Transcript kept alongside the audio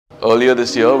Earlier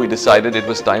this year, we decided it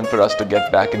was time for us to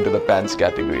get back into the pants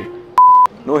category.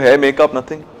 No hair, makeup,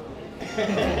 nothing.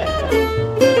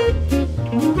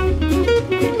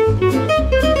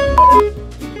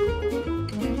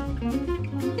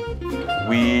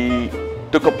 We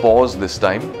took a pause this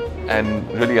time and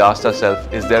really asked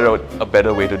ourselves, is there a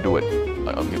better way to do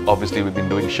it? Obviously, we've been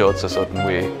doing shirts a certain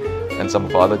way and some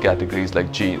of other categories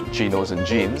like chinos and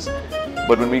jeans.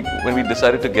 But when we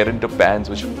decided to get into pants,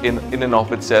 which in and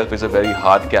of itself is a very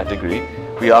hard category,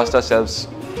 we asked ourselves,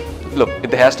 look,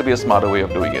 there has to be a smarter way of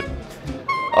doing it.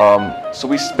 So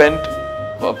we spent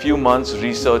a few months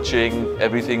researching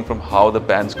everything from how the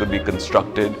pants could be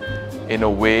constructed in a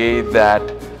way that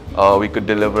we could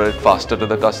deliver it faster to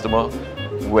the customer,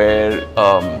 where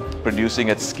producing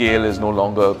at scale is no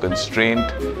longer a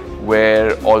constraint,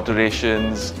 where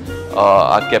alterations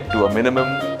are kept to a minimum.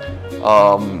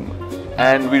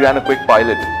 And we ran a quick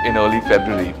pilot in early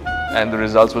February, and the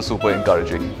results were super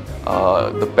encouraging.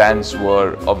 The pants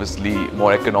were obviously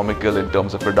more economical in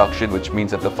terms of production, which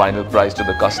means that the final price to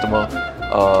the customer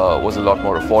was a lot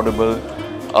more affordable,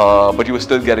 but you were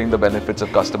still getting the benefits of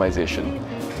customization.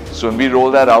 So when we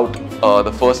rolled that out,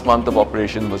 the first month of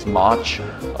operation was March.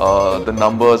 The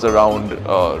numbers around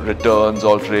returns,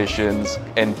 alterations,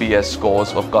 NPS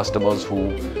scores of customers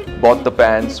who bought the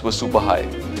pants were super high.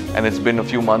 And it's been a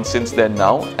few months since then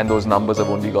now, and those numbers have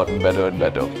only gotten better and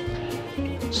better.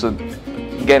 So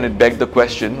again, it begged the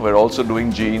question, we're also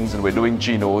doing jeans and we're doing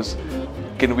chinos.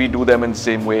 Can we do them in the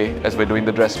same way as we're doing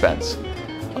the dress pants?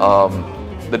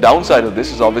 The downside of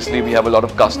this is obviously we have a lot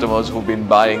of customers who've been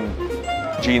buying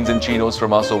jeans and chinos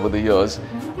from us over the years,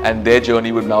 and their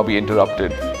journey would now be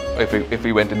interrupted if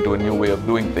we went into a new way of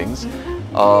doing things.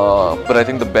 But I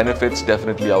think the benefits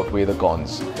definitely outweigh the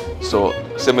cons. So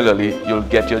similarly, you'll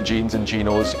get your jeans and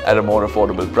chinos at a more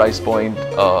affordable price point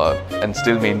and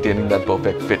still maintaining that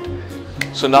perfect fit.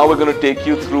 So now we're going to take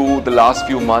you through the last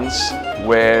few months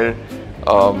where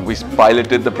we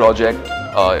piloted the project.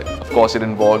 Of course, it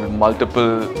involved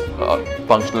multiple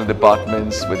functional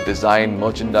departments with design,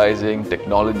 merchandising,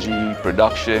 technology,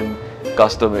 production,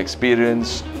 customer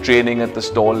experience, training at the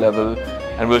store level,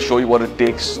 and we'll show you what it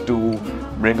takes to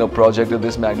bring a project of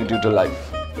this magnitude to life.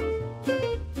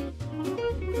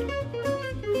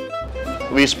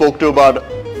 We spoke to about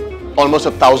almost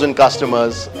 1,000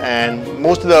 customers, and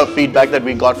most of the feedback that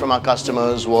we got from our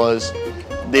customers was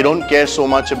they don't care so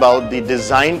much about the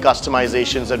design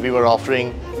customizations that we were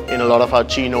offering in a lot of our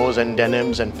chinos and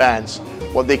denims and pants.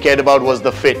 What they cared about was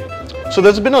the fit. So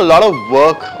there's been a lot of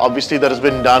work obviously that has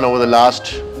been done over the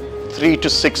last 3 to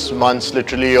 6 months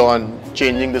literally on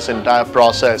changing this entire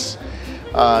process.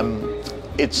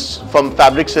 It's from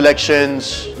fabric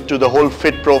selections to the whole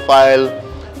fit profile,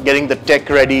 getting the tech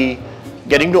ready,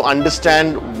 getting to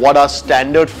understand what our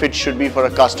standard fit should be for a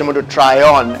customer to try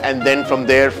on, and then from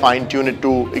there fine-tune it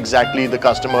to exactly the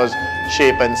customer's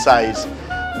shape and size.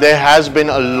 There has been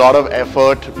a lot of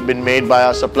effort been made by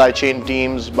our supply chain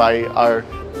teams, by our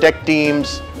tech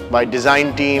teams, by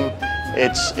design team.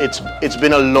 It's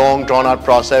been a long drawn-out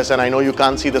process, and I know you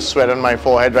can't see the sweat on my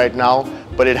forehead right now,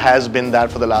 but it has been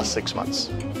that for the last 6 months.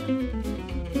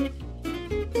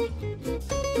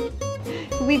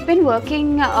 We've been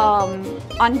working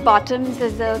on bottoms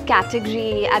as a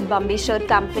category at Bombay Shirt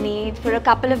Company for a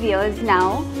couple of years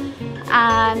now,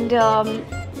 and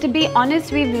to be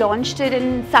honest, we've launched it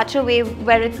in such a way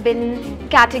where it's been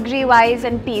category-wise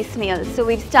and piecemeal. So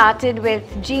we've started with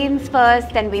jeans first,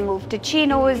 then we moved to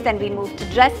chinos, then we moved to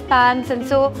dress pants, and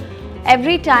so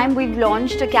every time we've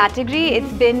launched a category,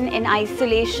 it's been in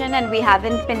isolation and we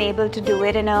haven't been able to do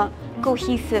it in a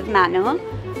cohesive manner.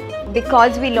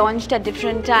 Because we launched at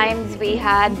different times, we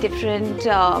had different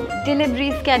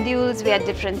delivery schedules, we had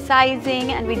different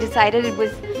sizing, and we decided it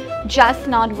was just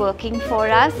not working for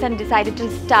us and decided to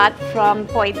start from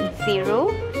point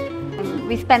zero.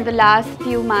 We spent the last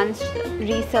few months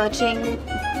researching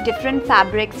different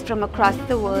fabrics from across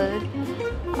the world,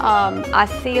 our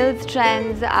sales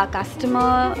trends, our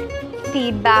customer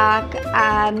feedback,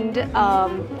 and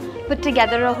put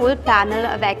together a whole panel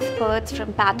of experts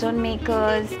from pattern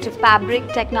makers to fabric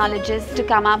technologists to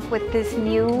come up with this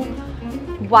new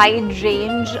wide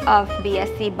range of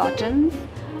BSC bottoms.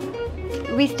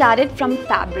 We started from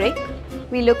fabric.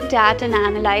 We looked at and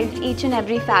analyzed each and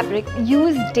every fabric,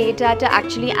 used data to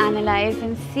actually analyze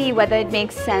and see whether it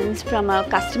makes sense from a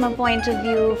customer point of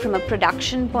view, from a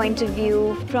production point of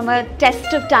view, from a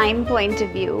test of time point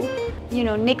of view. You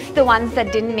know, nixed the ones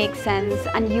that didn't make sense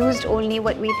and used only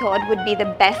what we thought would be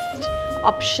the best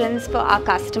options for our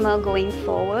customer going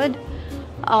forward.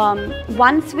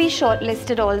 Once we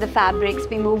shortlisted all the fabrics,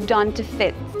 we moved on to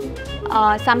fits.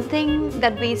 Something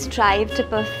that we strive to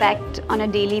perfect on a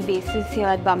daily basis here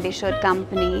at Bombay Shirt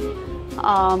Company.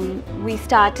 We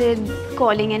started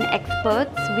calling in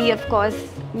experts. We of course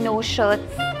know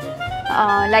shirts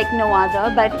like no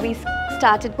other, but we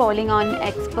started calling on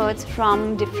experts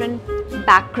from different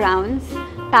backgrounds,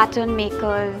 pattern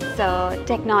makers,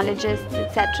 technologists,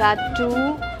 etc.,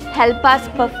 to help us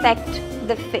perfect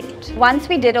the fit. Once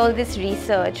we did all this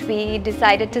research, we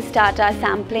decided to start our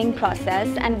sampling process,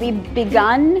 and we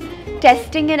begun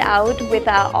testing it out with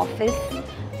our office.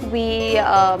 We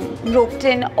roped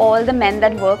in all the men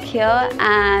that work here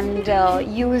and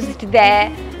used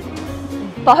their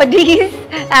bodies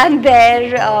and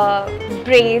their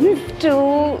brains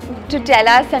to tell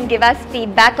us and give us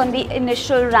feedback on the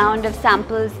initial round of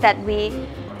samples that we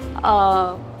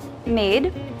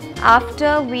made.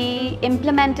 After we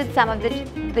implemented some of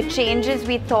the changes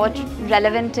we thought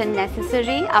relevant and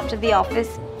necessary after the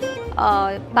office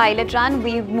pilot run,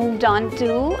 we moved on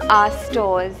to our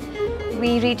stores.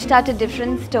 We reached out to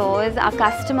different stores, our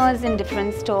customers in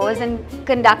different stores, and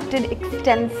conducted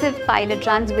extensive pilot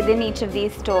runs within each of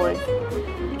these stores.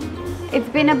 It's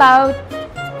been about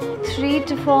 3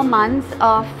 to 4 months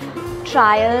of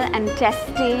trial and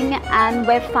testing, and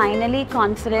we're finally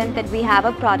confident that we have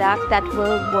a product that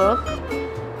will work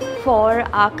for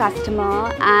our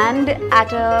customer and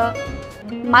at a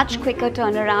much quicker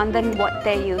turnaround than what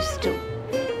they're used to.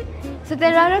 So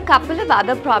there are a couple of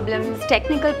other problems,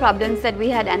 technical problems that we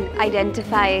had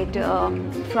identified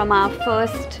from our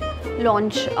first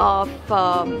launch of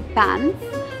pants.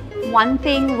 One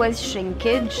thing was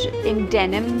shrinkage in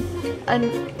denim,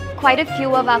 and quite a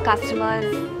few of our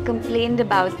customers complained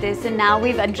about this, and now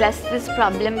we've addressed this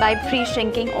problem by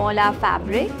pre-shrinking all our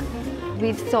fabric.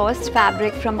 We've sourced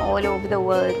fabric from all over the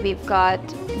world. We've got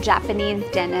Japanese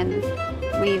denim,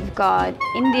 we've got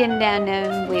Indian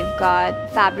denim, we've got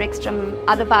fabrics from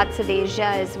other parts of Asia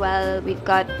as well. We've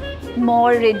got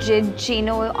more rigid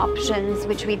chino options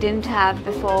which we didn't have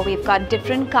before. We've got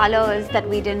different colors that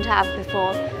we didn't have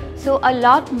before. So a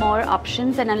lot more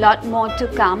options and a lot more to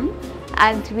come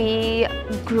as we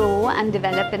grow and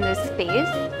develop in this space.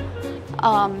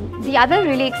 The other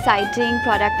really exciting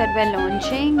product that we're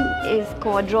launching is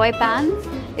corduroy pants.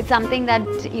 It's something that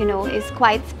is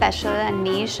quite special and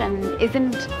niche and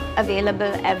isn't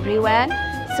available everywhere.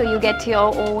 So you get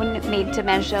your own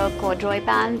made-to-measure corduroy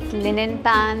pants, linen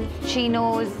pants,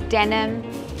 chinos, denim,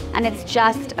 and it's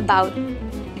just about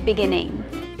beginning.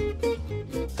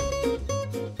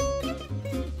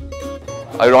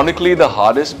 Ironically, the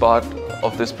hardest part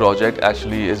of this project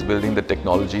actually is building the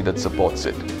technology that supports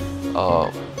it.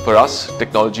 For us,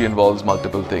 technology involves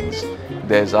multiple things.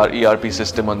 There's our ERP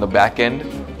system on the back end,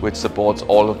 which supports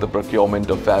all of the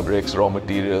procurement of fabrics, raw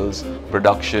materials,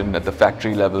 production at the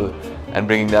factory level, and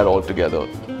bringing that all together.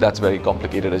 That's very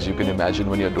complicated, as you can imagine,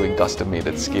 when you're doing custom made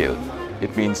at scale.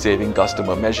 It means saving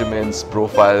customer measurements,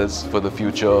 profiles for the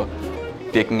future,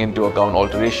 taking into account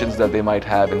alterations that they might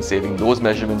have and saving those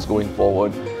measurements going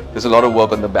forward. There's a lot of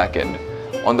work on the back end.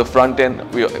 On the front end,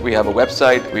 we have a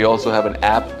website, we also have an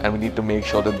app, and we need to make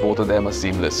sure that both of them are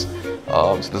seamless.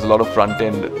 So there's a lot of front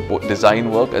end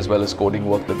design work as well as coding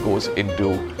work that goes into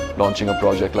launching a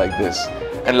project like this.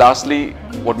 And lastly,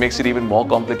 what makes it even more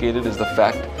complicated is the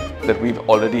fact that we've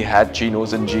already had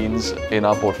chinos and jeans in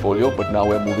our portfolio, but now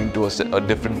we're moving to a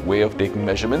different way of taking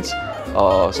measurements.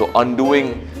 So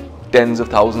undoing tens of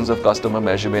thousands of customer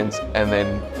measurements and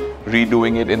then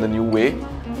redoing it in the new way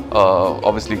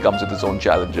obviously comes with its own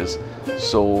challenges.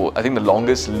 So I think the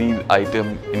longest lead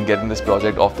item in getting this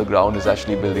project off the ground is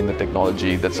actually building the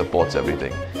technology that supports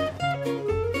everything.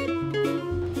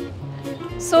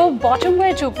 So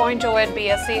Bottomwear 2.0 at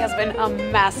BSC has been a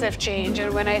massive change,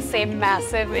 and when I say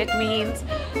massive, it means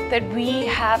that we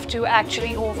have to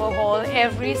actually overhaul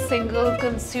every single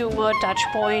consumer touch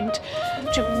point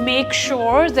to make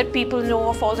sure that people know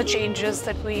of all the changes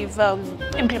that we've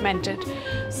implemented.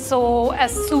 So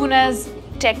as soon as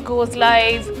tech goes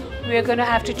live, we're going to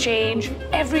have to change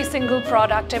every single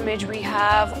product image we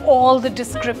have, all the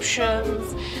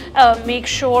descriptions, make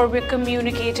sure we're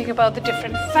communicating about the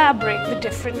different fabric, the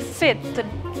different fit, the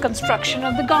construction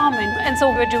of the garment. And so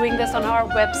we're doing this on our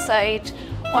website,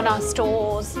 on our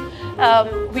stores.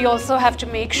 We also have to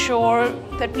make sure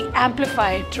that we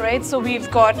amplify it, right? So we've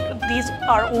got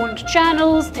our own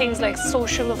channels, things like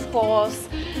social, of course,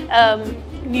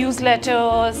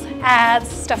 newsletters, ads,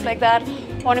 stuff like that.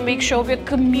 Want to make sure we're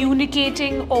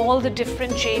communicating all the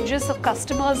different changes so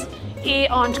customers A,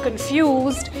 aren't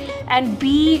confused, and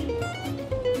B,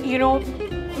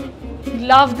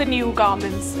 love the new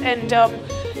garments. And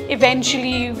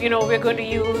eventually, we're going to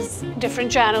use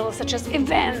different channels such as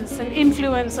events and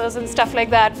influencers and stuff like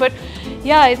that. But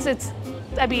yeah,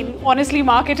 I mean, honestly,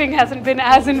 marketing hasn't been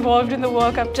as involved in the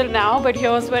work up till now, but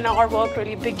here's when our work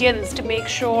really begins to make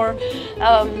sure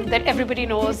that everybody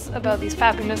knows about these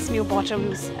fabulous new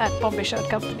bottoms at Bombay Shirt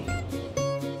Company.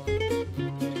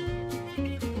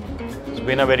 It's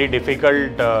been a very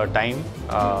difficult time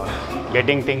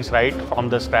getting things right from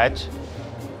the scratch.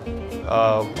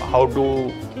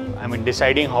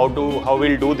 Deciding how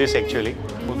we'll do this actually.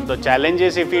 The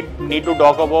challenges, if we need to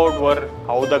talk about, were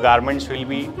how the garments will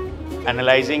be,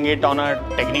 analyzing it on a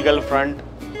technical front,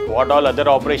 what all other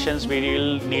operations we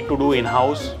will need to do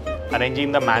in-house,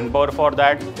 arranging the manpower for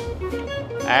that,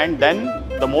 and then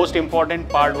the most important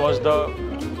part was the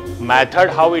method,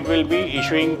 how it will be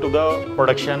issuing to the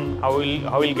production, how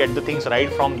we'll get the things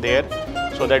right from there,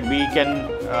 so that we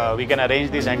can arrange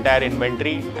this entire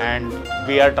inventory, and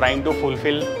we are trying to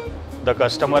fulfill the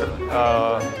customer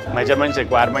measurements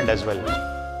requirement as well.